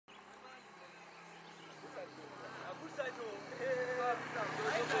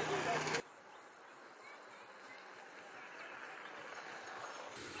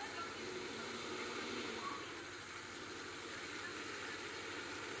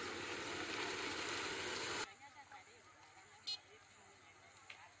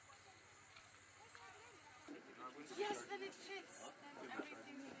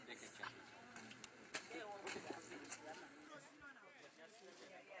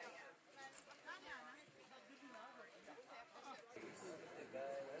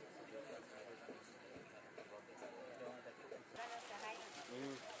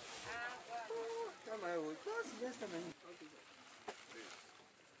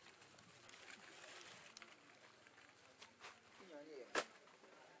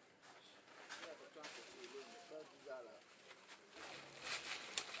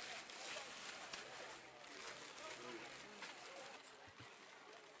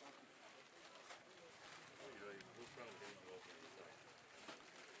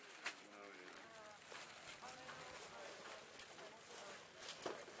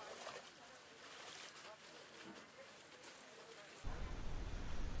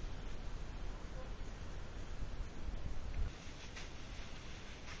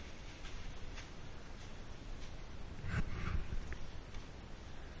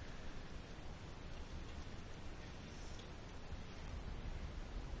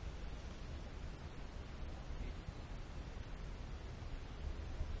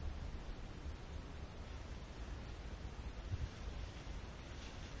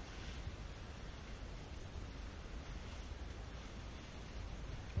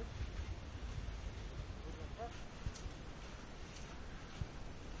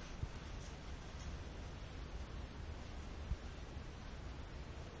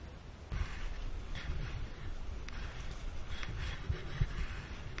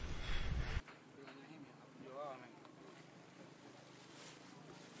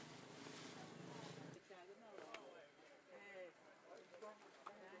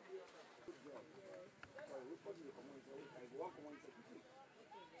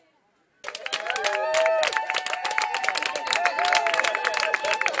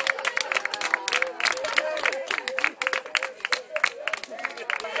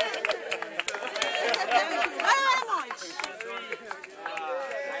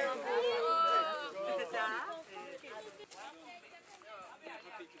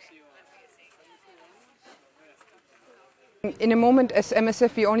In a moment, as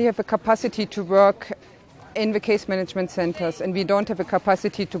MSF, we only have a capacity to work in the case management centers, and we don't have a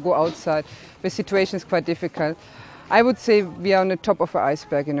capacity to go outside. The situation is quite difficult. I would say we are on the top of the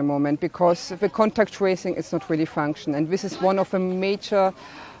iceberg in a moment because the contact tracing is not really functioning, and this is one of the major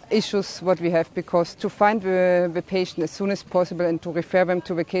issues what we have, because to find the patient as soon as possible and to refer them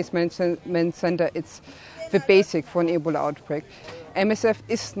to the case management center, it's the basic for an Ebola outbreak. MSF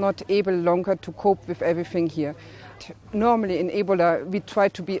is not able longer to cope with everything here. Normally in Ebola we try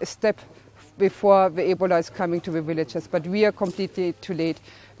to be a step before the Ebola is coming to the villages, but we are completely too late.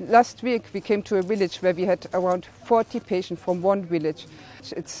 Last week we came to a village where we had around 40 patients from one village.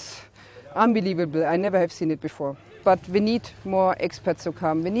 It's unbelievable, I never have seen it before. But we need more experts to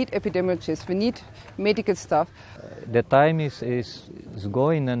come, we need epidemiologists, we need medical staff. The time is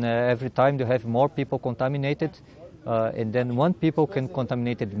going, and every time you have more people contaminated, and then one people can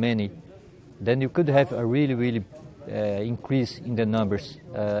contaminate many. Then you could have a really increase in the numbers.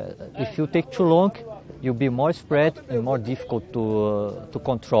 If you take too long, you'll be more spread and more difficult to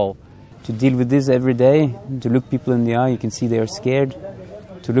control. To deal with this every day, to look people in the eye, you can see they are scared.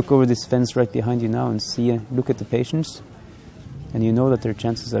 To look over this fence right behind you now and look at the patients, and you know that their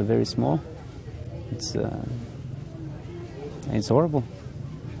chances are very small. It's horrible.